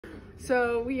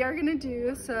So we are gonna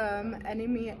do some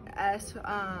EMS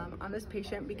on this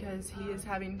patient because he is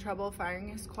having trouble firing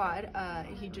his quad.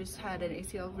 He just had an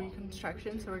ACL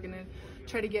reconstruction, so we're gonna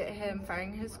try to get him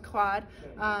firing his quad.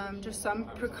 Just some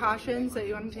precautions that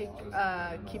you want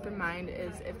to keep in mind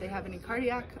is if they have any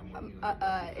cardiac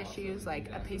issues like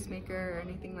a pacemaker or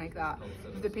anything like that.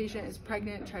 If the patient is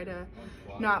pregnant, try to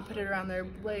not put it around their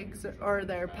legs or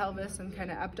their pelvis and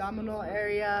kind of abdominal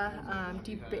area.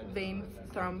 Deep vein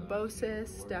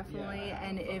thrombosis, definitely,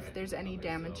 and if there's any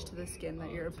damage to the skin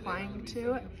that you're applying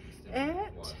to it.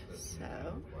 So,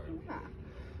 yeah.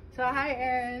 So hi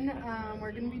Aaron,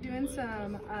 we're going to be doing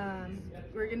some,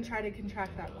 we're going to try to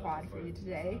contract that quad for you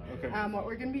today. Okay. What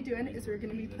we're going to be doing is we're going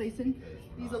to be placing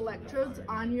these electrodes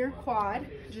on your quad,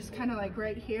 just kind of like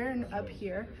right here and up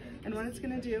here. And what it's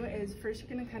going to do is first you're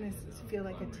going to kind of feel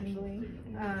like a tingling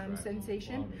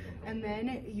sensation, and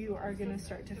then you are going to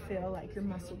start to feel like your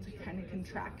muscle to kind of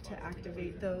contract to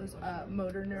activate those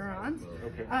motor neurons.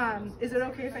 Okay. Is it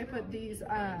okay if I put these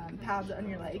pads on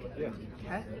your leg? Yeah.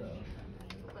 Okay.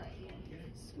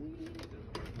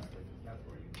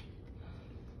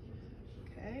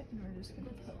 Okay, and we're just going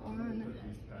to put one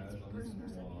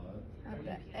at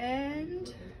the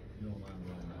end,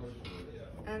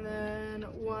 and then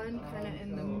one kind of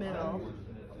in the middle.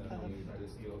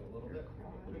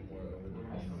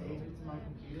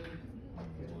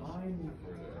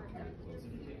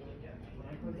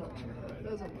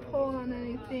 Doesn't pull on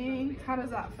anything. How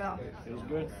does that feel? Feels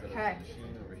good. Okay.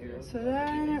 So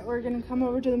then we're gonna come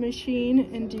over to the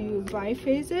machine and do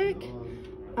biphasic.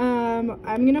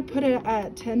 I'm gonna put it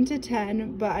at 10 to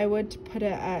 10, but I would put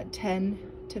it at 10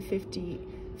 to 50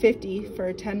 for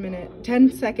a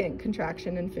 10 second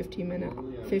contraction and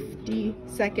 50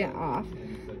 second off.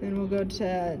 Then we'll go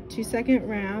to 2-second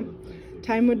ramp.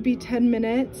 Time would be 10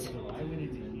 minutes.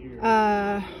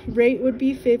 Rate would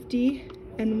be 50,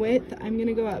 and width I'm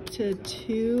gonna go up to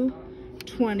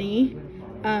 220.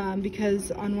 Because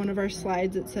on one of our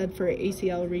slides it said for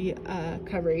ACL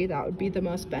recovery that would be the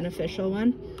most beneficial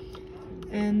one.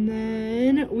 And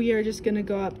then we are just going to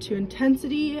go up to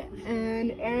intensity,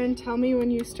 and Aaron, tell me when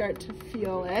you start to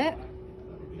feel it.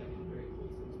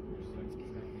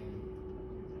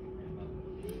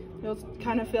 You'll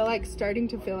kind of feel like starting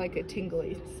to feel like a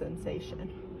tingly sensation.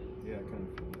 Yeah, kind of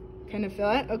feel it. Kind of feel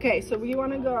it? Okay, so we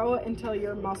want to go until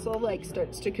your muscle like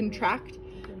starts to contract.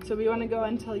 So we want to go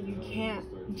until you can't,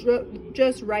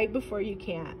 just right before you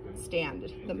can't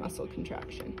stand the muscle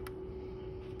contraction.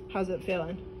 How's it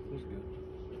feeling? Feels good.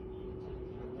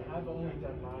 I've only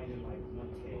done mine in like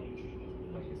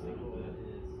 1K, like a single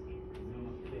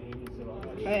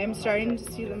thing. I'm starting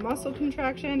to see the muscle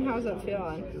contraction. How's it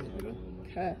feeling? Feels good.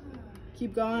 Okay.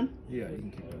 Keep going. Yeah, you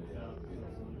can keep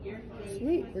going.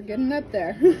 Sweet, we're getting up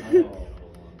there.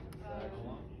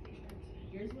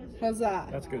 How's that?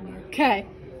 That's good there. Okay,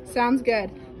 sounds good.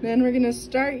 Then we're gonna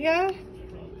start ya,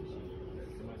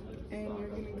 and you're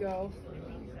gonna go.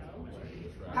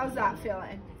 How's that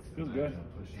feeling? Feels good.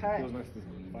 Okay. Feels nice to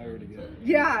fire it again.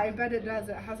 Yeah, I bet it does.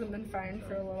 It hasn't been firing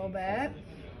for a little bit.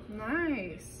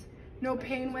 Nice. No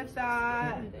pain with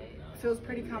that. Feels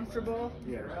pretty comfortable.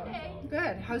 Yeah.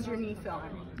 Good. How's your knee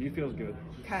feeling? He feels good.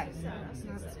 Okay,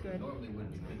 that's good.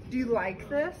 Do you like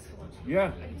this?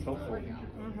 Yeah, it's helpful.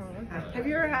 Have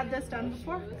you ever had this done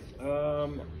before?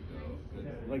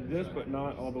 Like this, but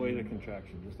not all the way to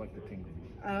contraction, just like the tingling.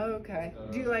 Oh, okay.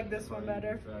 Do you like this one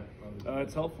better?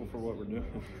 It's helpful for what we're doing.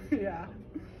 Yeah.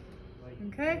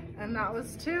 Okay, and that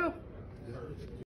was 2.